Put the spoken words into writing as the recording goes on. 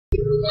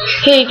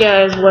Hey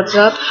guys, what's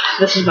up?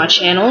 This is my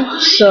channel.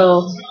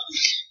 So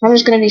I'm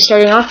just gonna be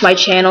starting off my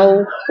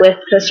channel with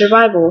the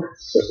survival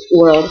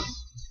world.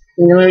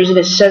 And the only reason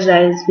it says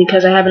that is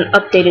because I haven't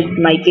updated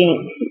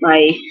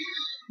my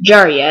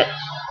jar yet,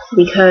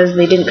 because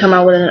they didn't come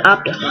out with an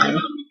Optifine.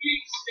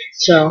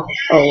 So,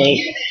 oh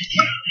wait.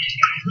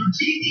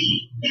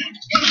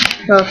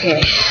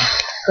 Okay,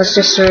 let's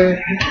just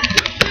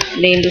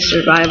name the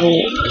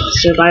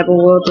survival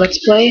world. Let's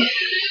play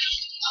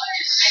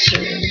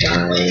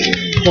survival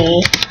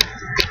world.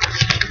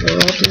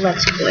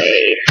 Let's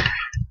play.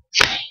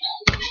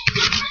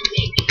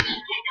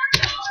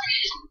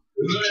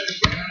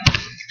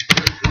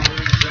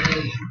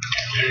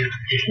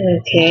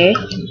 Okay.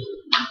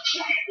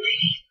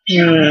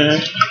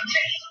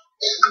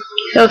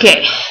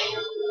 Okay.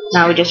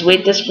 Now we just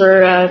wait this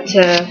for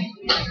to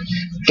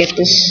get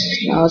this.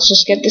 Now let's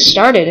just get this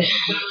started.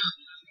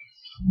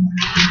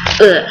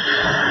 Ugh.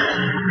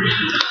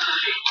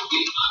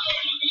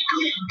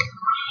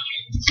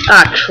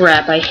 Ah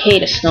crap! I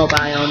hate a snow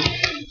biome.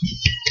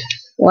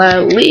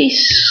 Well, at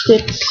least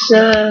it's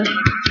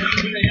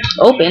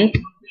open.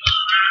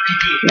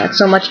 Not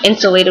so much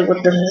insulated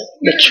with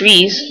the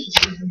trees.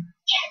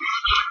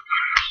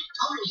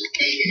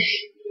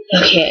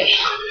 Okay.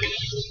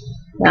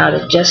 Now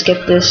to just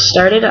get this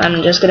started,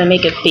 I'm just gonna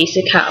make a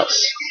basic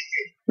house,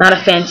 not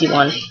a fancy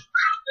one.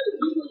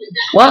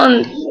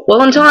 Well,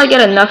 until I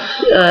get enough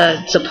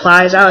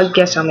supplies, I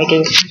guess I'll make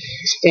a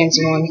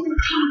fancy one.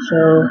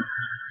 So.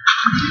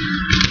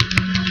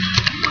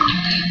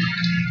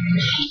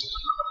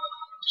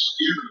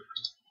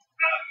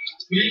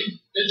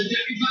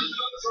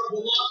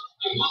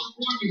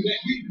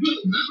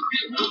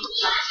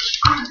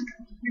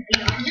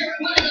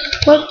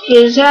 What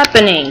is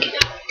happening?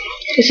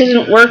 This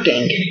isn't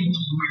working.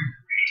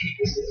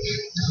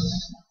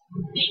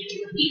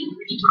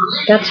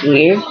 That's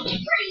weird.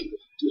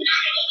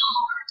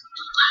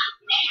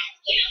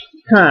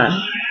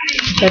 Huh.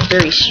 That's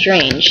very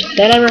strange.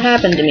 That never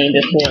happened to me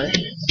before.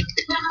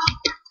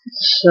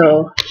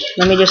 So,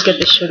 let me just get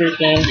the sugar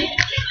cane.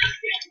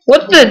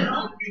 What the?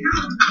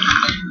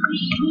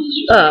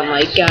 Oh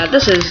my god,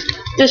 this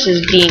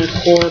is being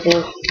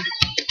horrible.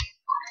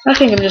 I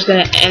think I'm just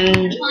gonna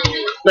end,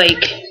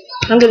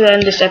 I'm gonna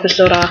end this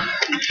episode off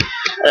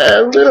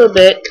a little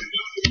bit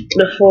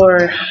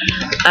before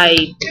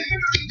I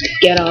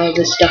get all of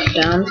this stuff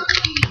down.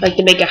 Like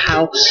to make a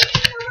house.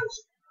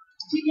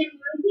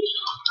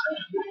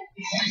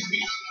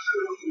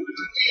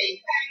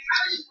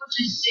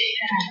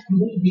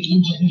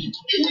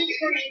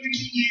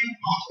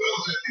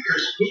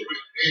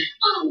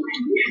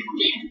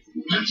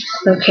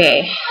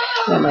 Okay,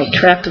 got my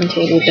crafting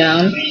table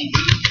down.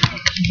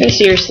 I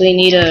seriously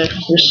need to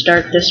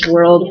restart this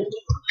world,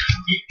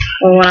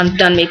 or when I'm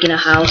done making a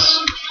house.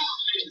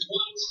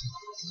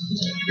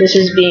 This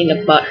is being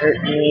a butthurt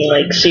to me,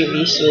 like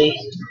seriously.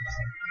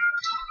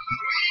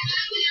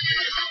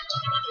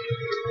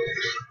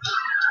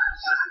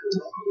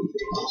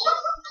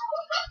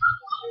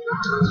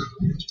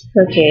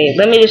 Okay,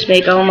 let me just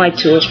make all my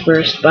tools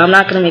first, but I'm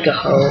not gonna make a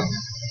hoe.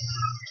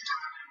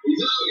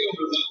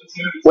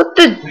 What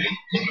the?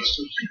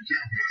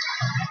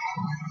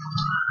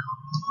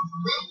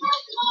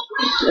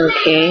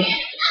 Okay.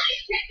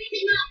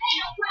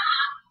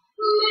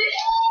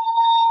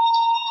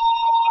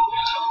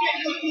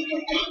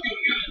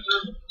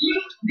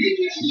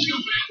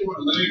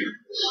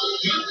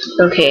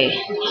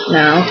 Okay,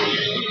 now,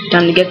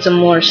 time to get some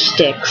more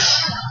sticks.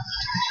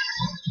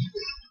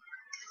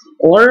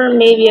 Or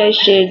maybe I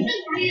should...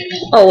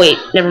 Oh wait,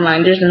 never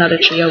mind, there's another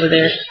tree over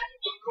there.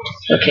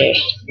 Okay.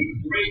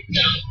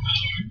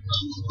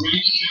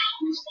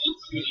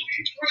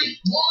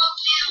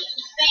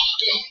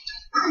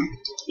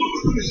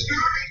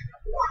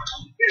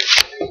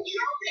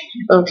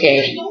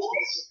 Okay.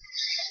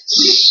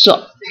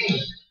 So,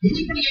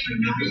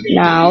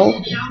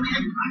 now,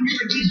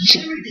 to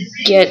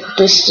get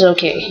this,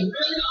 okay.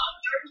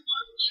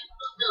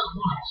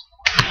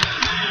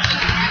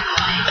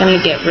 I'm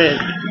gonna get rid of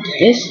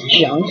this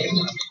junk.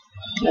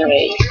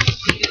 Alright.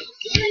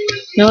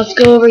 Now let's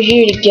go over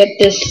here to get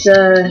this,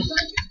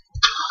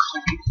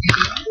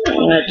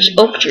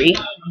 oak tree.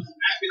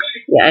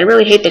 Yeah, I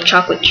really hate the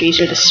chocolate trees,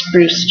 or the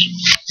spruce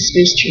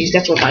trees.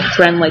 That's what my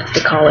friend likes to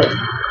call it.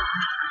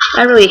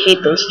 I really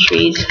hate those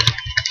trees.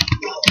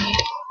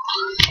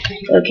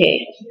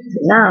 Okay,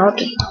 now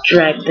to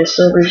drag this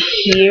over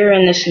here,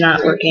 and it's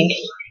not working.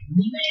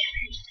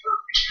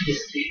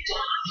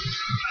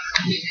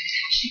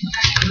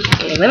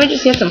 Okay, let me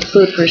just get some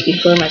food first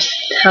before my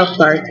health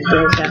bar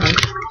goes down.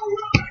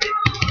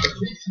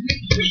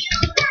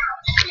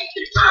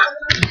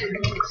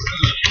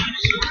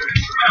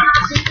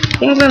 I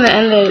think I'm gonna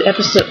end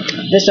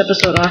this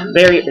episode off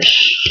very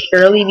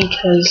early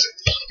because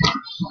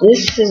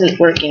this isn't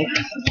working.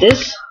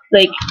 This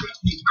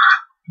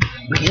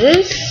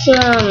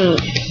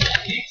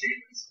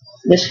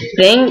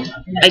thing,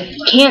 I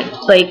can't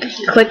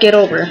click it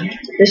over.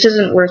 This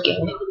isn't working.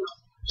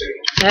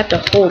 I have to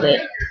hold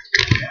it.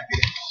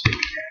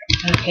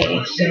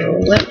 Okay, so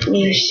let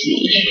me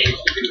see.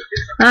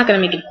 I'm not gonna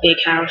make a big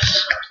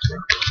house.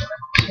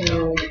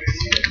 So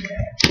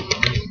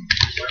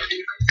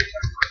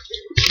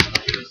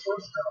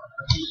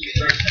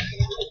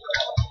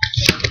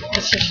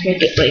let's just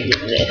make it like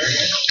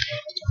this.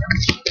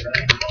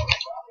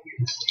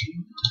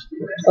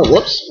 Oh,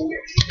 whoops.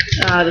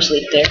 I'll just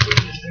leave it there.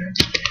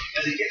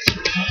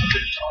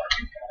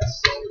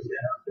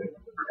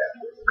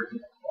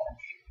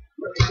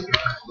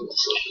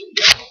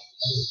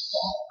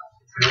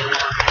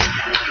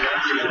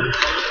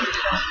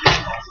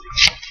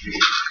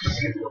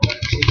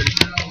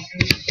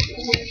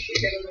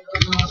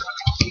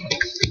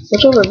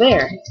 What's over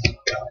there?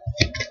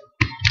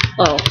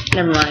 Oh,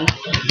 never mind.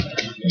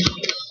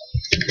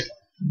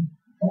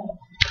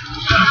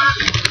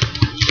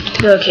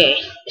 Okay,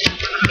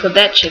 put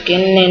that chicken,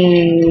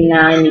 and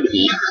now I need to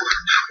eat.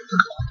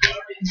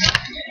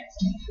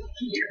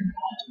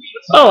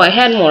 Oh, I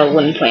had more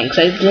wooden planks.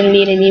 I didn't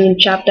need to even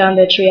chop down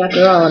that tree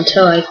after all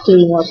until I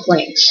threw more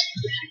planks.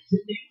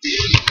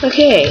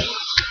 Okay,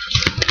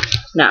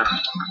 now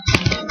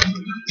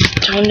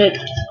time to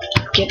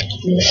get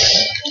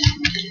this.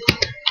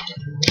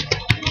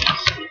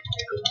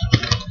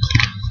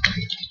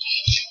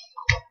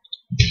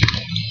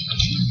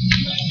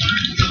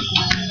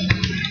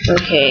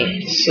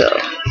 Okay, so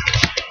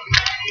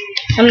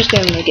I'm just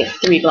gonna make it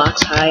 3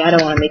 blocks high. I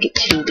don't want to make it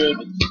too big.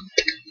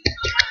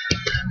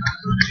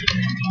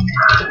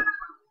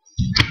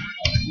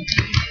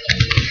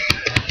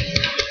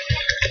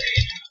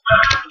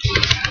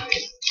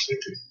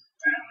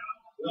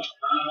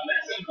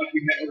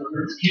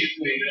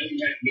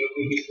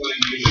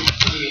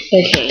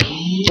 Okay,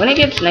 when it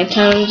gets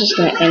nighttime, I'm just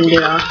gonna end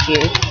it off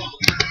here.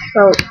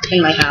 Oh,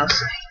 in my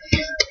house.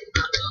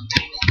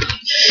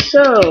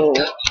 So,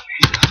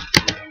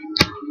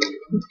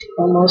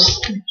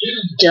 almost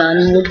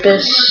done with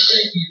this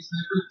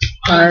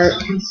part.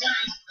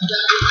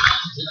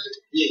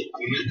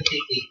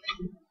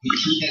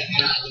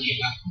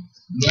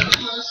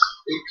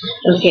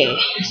 Okay,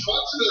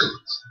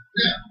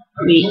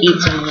 we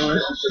eat some more.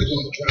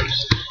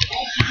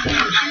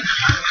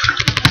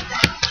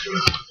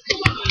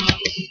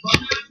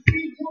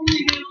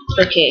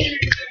 Okay,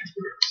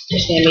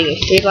 just gonna make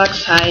it 3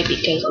 blocks high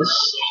because the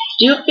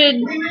stupid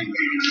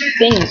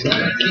thing's not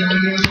working.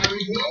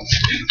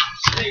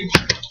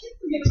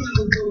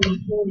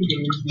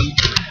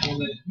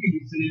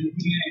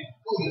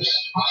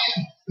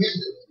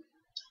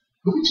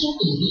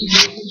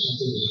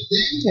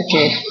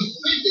 Okay.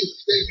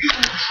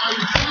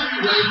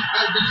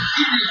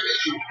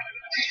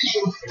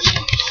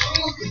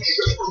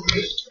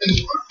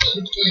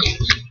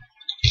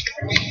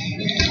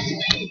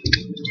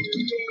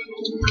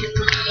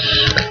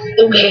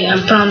 Okay,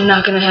 I'm probably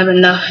not gonna have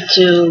enough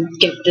to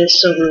get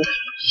this over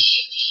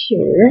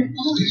here.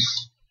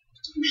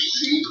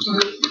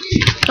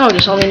 Oh,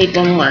 just only need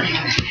 1 more.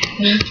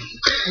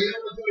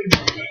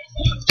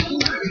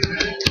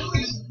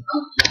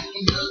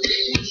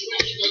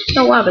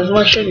 Oh wow, there's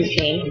more sugar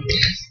cane.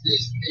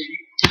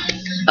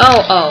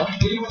 Oh,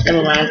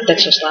 never mind,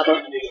 that's just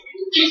lava.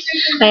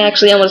 I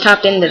actually almost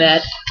hopped into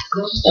that.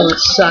 That would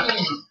suck.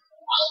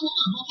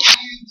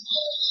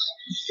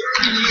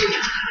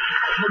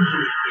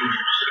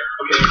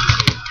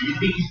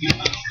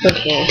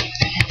 Okay.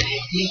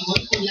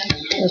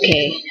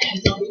 Okay.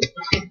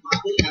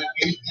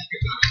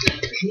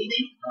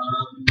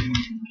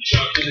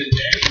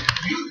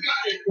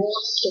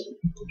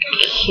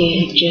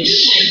 Okay,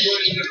 just...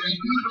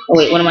 Oh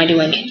wait, what am I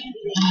doing?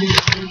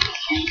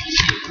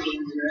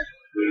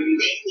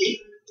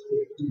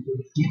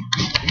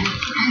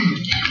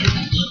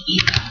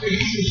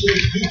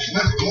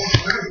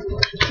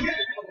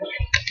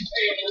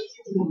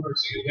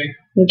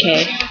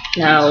 Okay,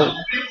 now,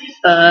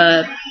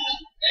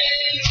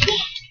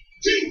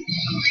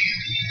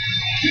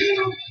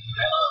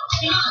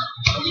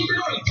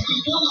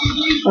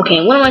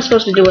 okay, what am I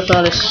supposed to do with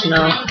all this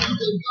snow?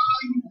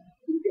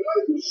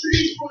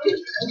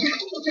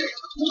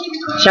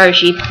 Sorry,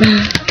 sheep.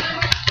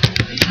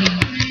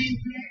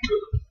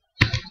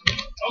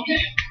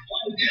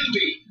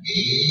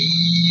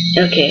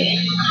 Okay.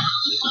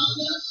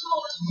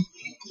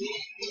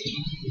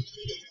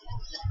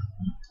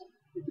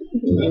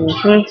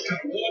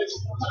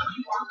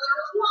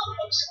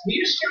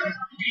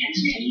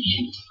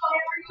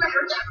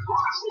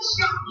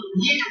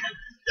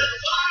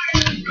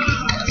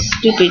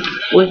 Stupid,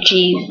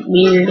 witchy,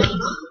 weird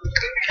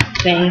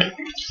thing.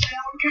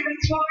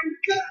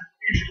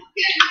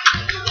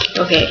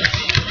 Okay.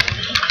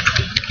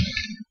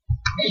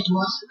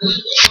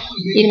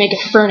 Need to make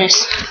a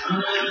furnace.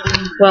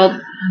 Well,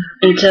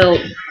 until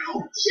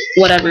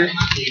whatever.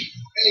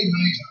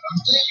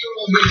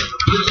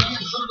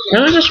 I'm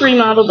gonna just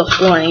remodel the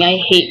flooring. I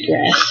hate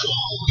grass.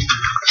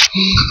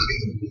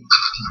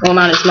 Well,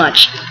 not as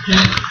much.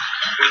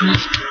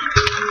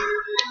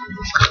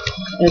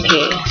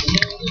 Okay.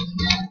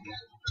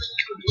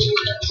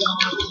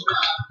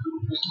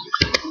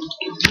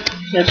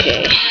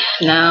 Okay.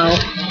 Now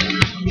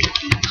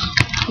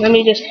Let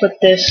me just put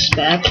this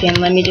back and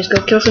let me just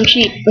go kill some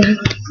sheep.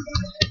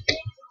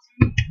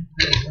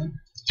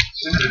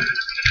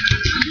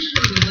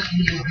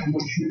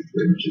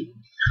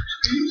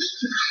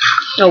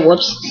 Oh,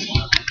 whoops.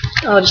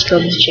 I'll just kill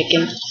this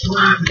chicken.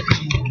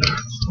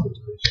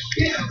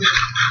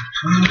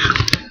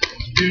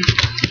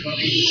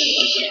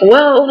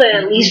 Well,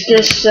 at least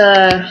this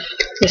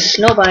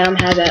snow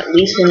biome has at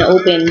least an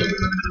opened.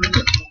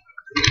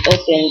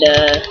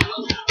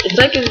 It's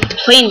like a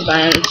plains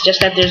biome. It's just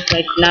that there's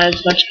like not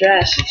as much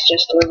grass. It's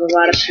just there's a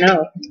lot of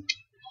snow.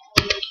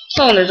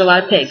 Oh, and there's a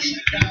lot of pigs.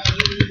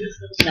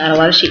 Not a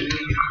lot of sheep.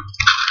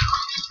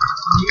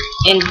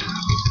 And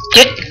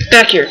get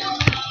back here.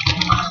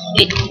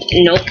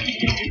 Nope.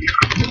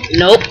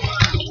 Nope.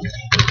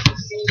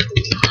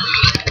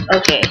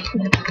 Okay.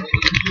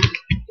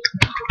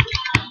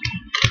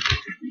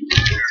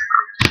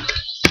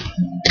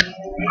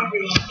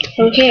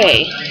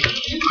 Okay.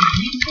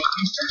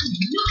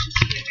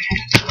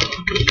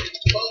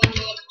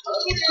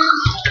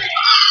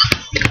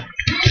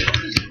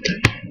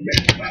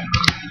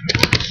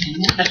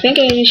 I think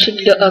I should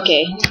go.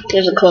 Okay,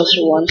 there's a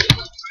closer one.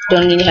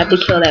 Don't even have to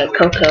kill that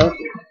cocoa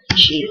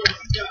sheep.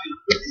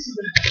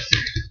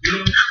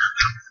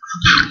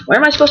 Where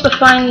am I supposed to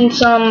find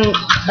some,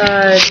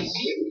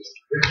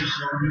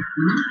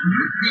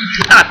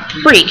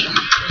 freak!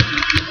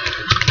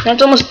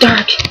 It's almost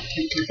dark.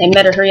 I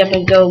better hurry up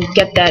and go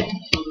get that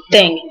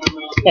thing.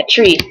 That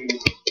tree.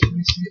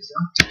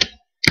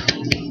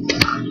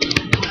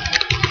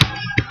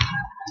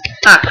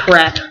 Ah,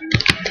 crap.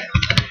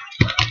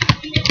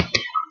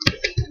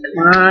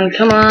 Come on,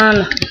 come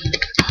on.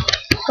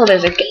 Oh,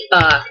 there's a,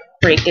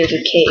 freak, there's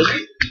a cave.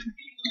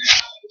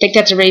 I think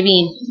that's a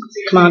ravine.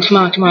 Come on, come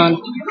on, come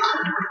on.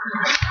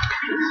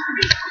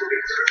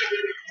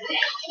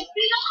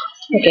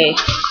 Okay,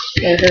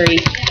 gotta hurry.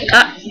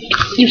 Ah,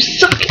 you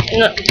suck!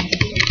 No.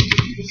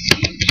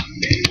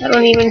 I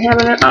don't even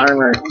have an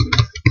armor.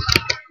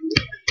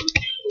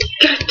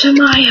 Get to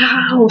my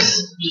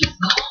house!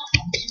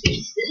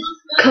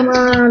 Come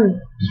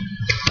on!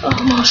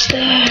 Almost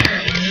there.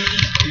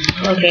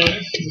 Okay.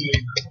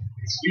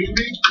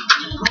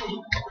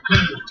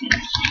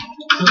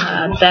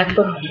 Back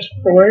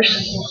before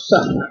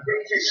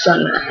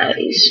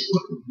sunrise.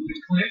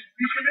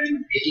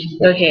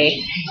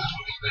 Okay.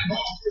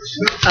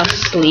 I'll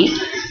sleep.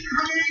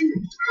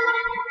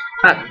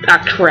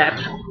 Crap.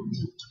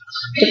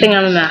 Good thing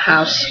I'm in my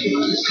house.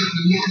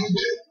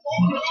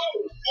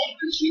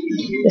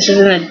 This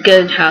isn't a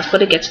good house,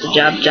 but it gets the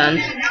job done.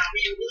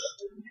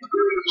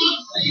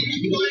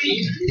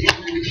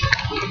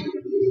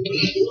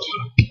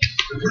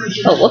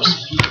 Oh, whoops.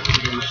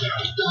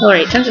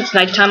 Alright, since it's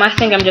nighttime, I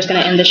think I'm just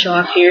gonna end the show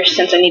off here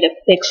since I need to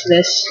fix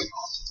this.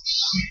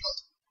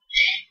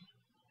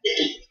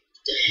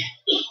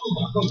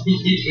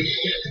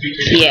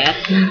 Yeah,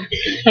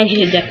 I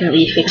need to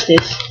definitely fix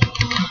this.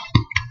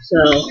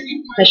 So,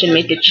 I should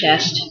make a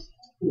chest.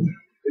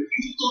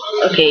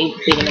 Okay,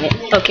 wait a minute.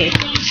 Okay.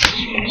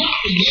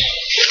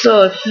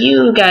 So, if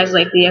you guys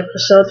like the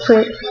episode,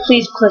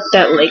 please click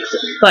that like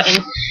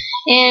button.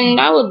 And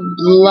I would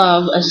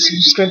love a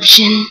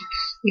subscription,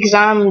 because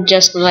I'm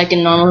just like a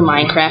normal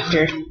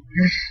Minecrafter.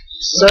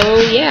 So,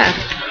 yeah.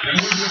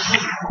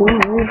 See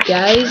you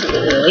guys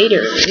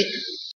later.